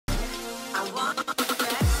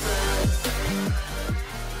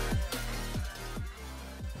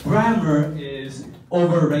Grammar is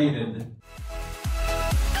overrated.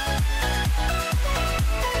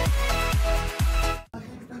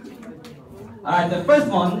 Alright, the first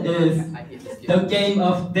one is the game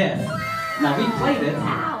of death. Now we played it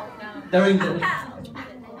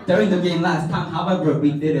during the game last time, however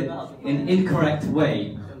we did it in an incorrect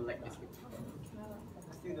way.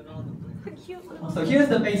 So here's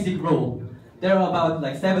the basic rule. There are about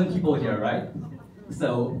like 7 people here, right?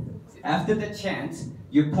 So after the chant,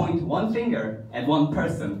 you point one finger at one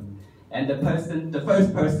person, and the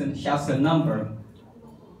first person shouts a number,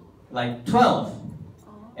 like 12,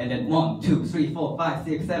 and then 1, 2, 3, 4, 5,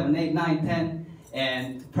 6, 7, 8, 9, 10,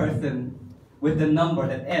 and the person with the number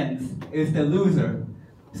that ends is the loser.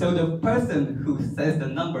 So the person who says the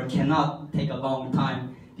number cannot take a long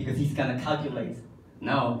time because he's gonna calculate.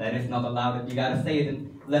 No, that is not allowed. You gotta say it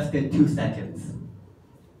in less than 2 seconds.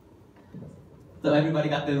 So everybody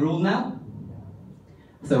got the rule now?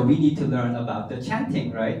 So we need to learn about the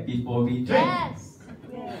chanting, right? Before we drink. Yes.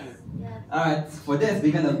 Yes. Alright, for this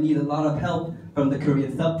we're gonna need a lot of help from the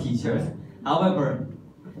Korean sub-teachers. However,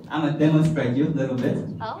 I'm gonna demonstrate you a little bit.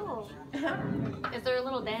 Oh. Is there a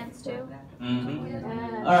little dance too?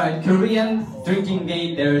 Mm-hmm. Alright, Korean drinking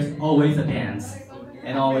game, there's always a dance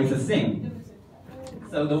and always a sing.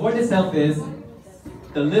 So the word itself is,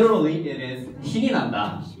 literally it is 신이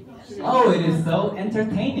난다. Oh, it is so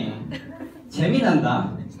entertaining.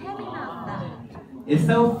 재미난다. It's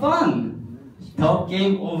so fun. 더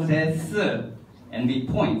게임 오브데스. And we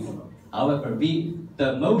point. However,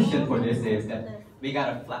 the motion for this is that we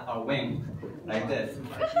gotta flap our wing like this.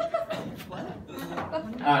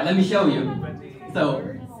 Alright, let me show you. So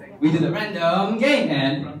we do the random game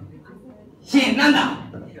and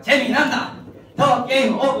신난다. 재미난다. 더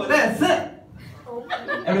게임 오브데스.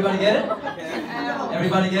 Everybody get it?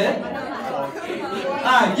 Everybody get it?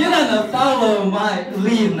 Alright, you're gonna follow my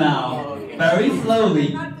lead now. Very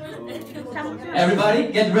slowly.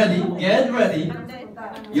 Everybody, get ready, get ready.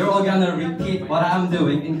 You're all gonna repeat what I'm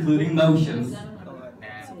doing, including motions.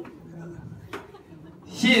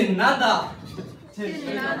 신난다.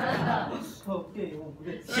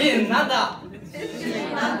 신난다.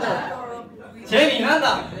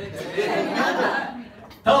 재미난다.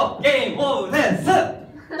 더 게임 오브데스.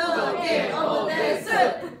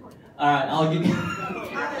 Alright, I'll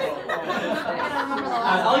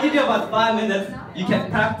give you about 5 minutes. You can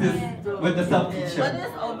practice with the sub-teacher. What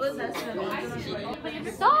is o브데스?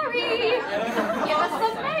 Sorry! Give us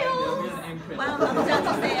some mail! Wow,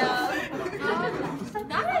 감사주세요.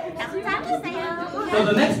 So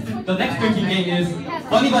the next drinking game is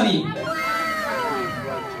바니바니.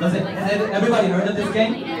 Has everybody heard of this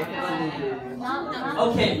game?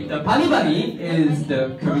 Okay, the 바니바니 is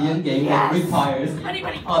the Korean game that requires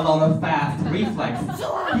a lot of fast reflex.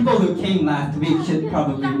 People who came last week should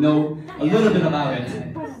probably know a little bit about it.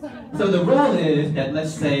 So the rule is that,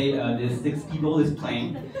 let's say there's 6 people is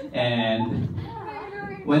playing, and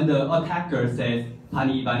when the attacker says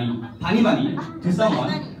바니바니, 바니바니 to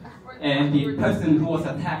someone, and the person who was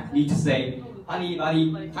attacked needs to say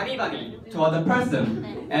바니바니, 바니바니 to other person,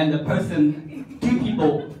 and the person, 2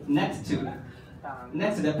 people next to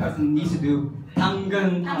that person needs to do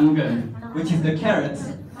당근, 당근, which is the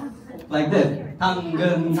carrots, like this,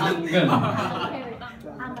 당근, 당근.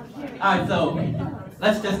 Alright, so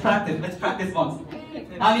let's just practice. Let's practice once.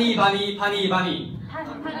 바니, 바니, 바니, 바니.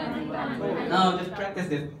 No, just practice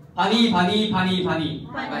this. 바니, 바니, 바니, 바니.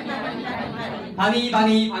 바니,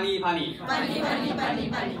 바니, 바니, 바니.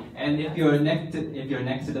 And if you're next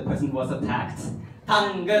to the person who was attacked,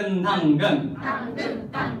 당근, 당근.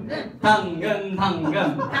 당근,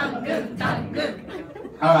 당근.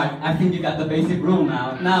 Alright, I think you got the basic rule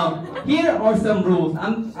now. Now, here are some rules.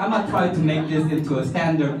 I'm gonna try to make this into a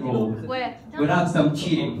standard rule without some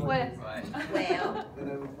cheating.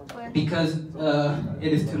 Because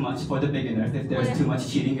it is too much for the beginners if there's too much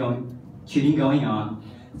cheating going on.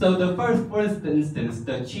 So the first instance,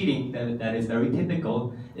 the cheating that is very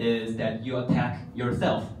typical is that you attack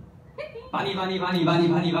yourself. Bani, bani, bani, bani,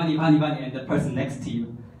 bani, bani, bani, bani, and the person next to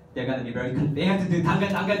you, they're gonna be very they have to do 당근,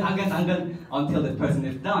 당근, 당근, 당근 until the person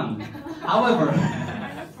is done. However,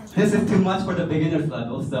 this is too much for the beginners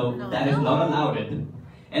level, so that is not allowed.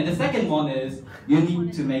 And the second one is you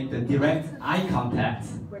need to make the direct eye contact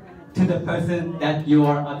to the person that you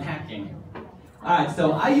are attacking. Alright,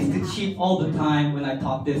 so I used to cheat all the time when I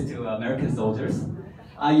taught this to American soldiers.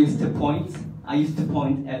 I used to point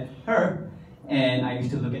at her, and I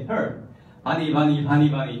used to look at her. Bani, bani, bani,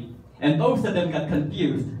 bani. And both of them got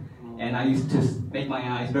confused. And I used to make my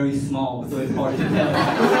eyes very small, so it's hard to tell.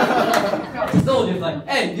 The soldier's like,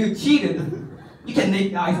 hey, you cheated. You can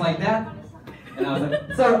make eyes like that. And I was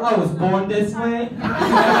like, sir, I was born this way.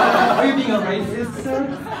 Are you being a racist, sir?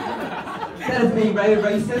 That is being very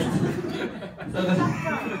racist.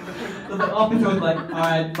 So the officer was like,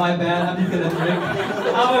 alright, my bad, I'm just gonna drink.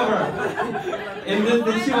 However, in this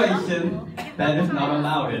situation, that is not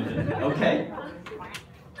allowed, okay?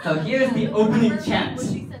 So here's the opening chant.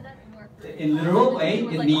 In literal way,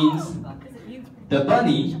 it means the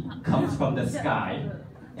bunny comes from the sky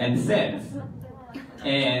and says,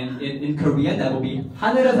 and in Korean that will be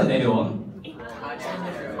하늘에서 내려온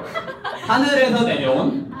하늘에서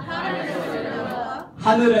내려온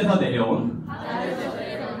하늘에서 내려온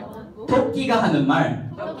토끼가 하는 말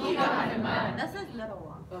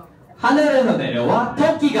하늘에서 내려와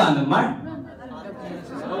토끼가 하는 말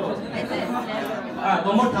Alright,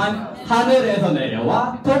 one more time. 하늘에서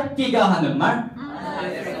내려와 토끼가 하는 말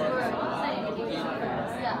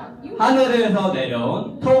하늘에서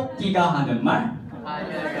내려온 토끼가 하는 말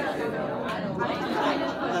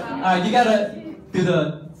Alright, you gotta do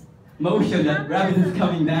the motion that rabbit is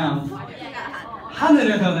coming down.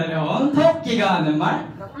 하늘에서 내려온 토끼가 하는 말.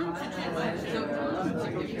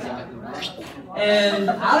 And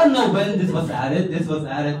I don't know when this was added. This was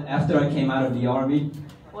added after I came out of the army.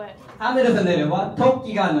 하늘에서 내려와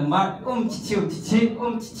토끼가 하는 말. 치치,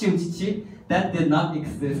 치치. That did not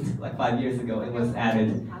exist like 5 years ago. It was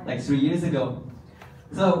added like 3 years ago.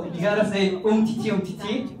 So you gotta say 치치,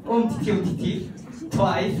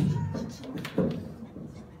 twice.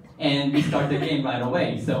 And we start the game right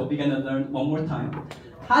away. So we're gonna learn one more time.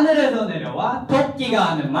 하늘에서 내려와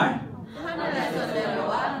토끼가 하는 말. 하늘에서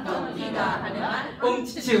내려와 토끼가 하는 말.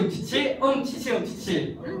 치치.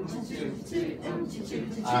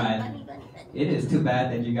 Alright. It is too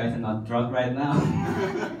bad that you guys are not drunk right now.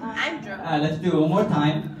 I'm drunk. Let's do it one more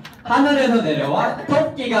time. 하늘에서 내려와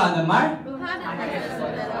토끼가 하는 말.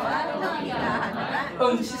 하늘에서 내려와 토끼가 하는 말.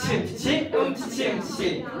 치치.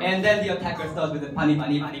 And then the attacker starts with the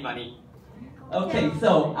바니바니. Okay,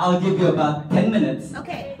 so I'll give you about 10 minutes.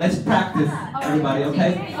 Okay. Let's practice, everybody,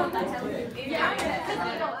 okay?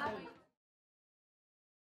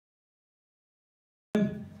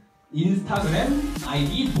 인스타그램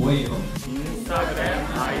아이디 뭐예요? 인스타그램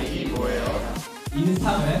아이디 뭐예요?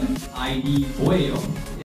 인스타그램 아이디 뭐예요?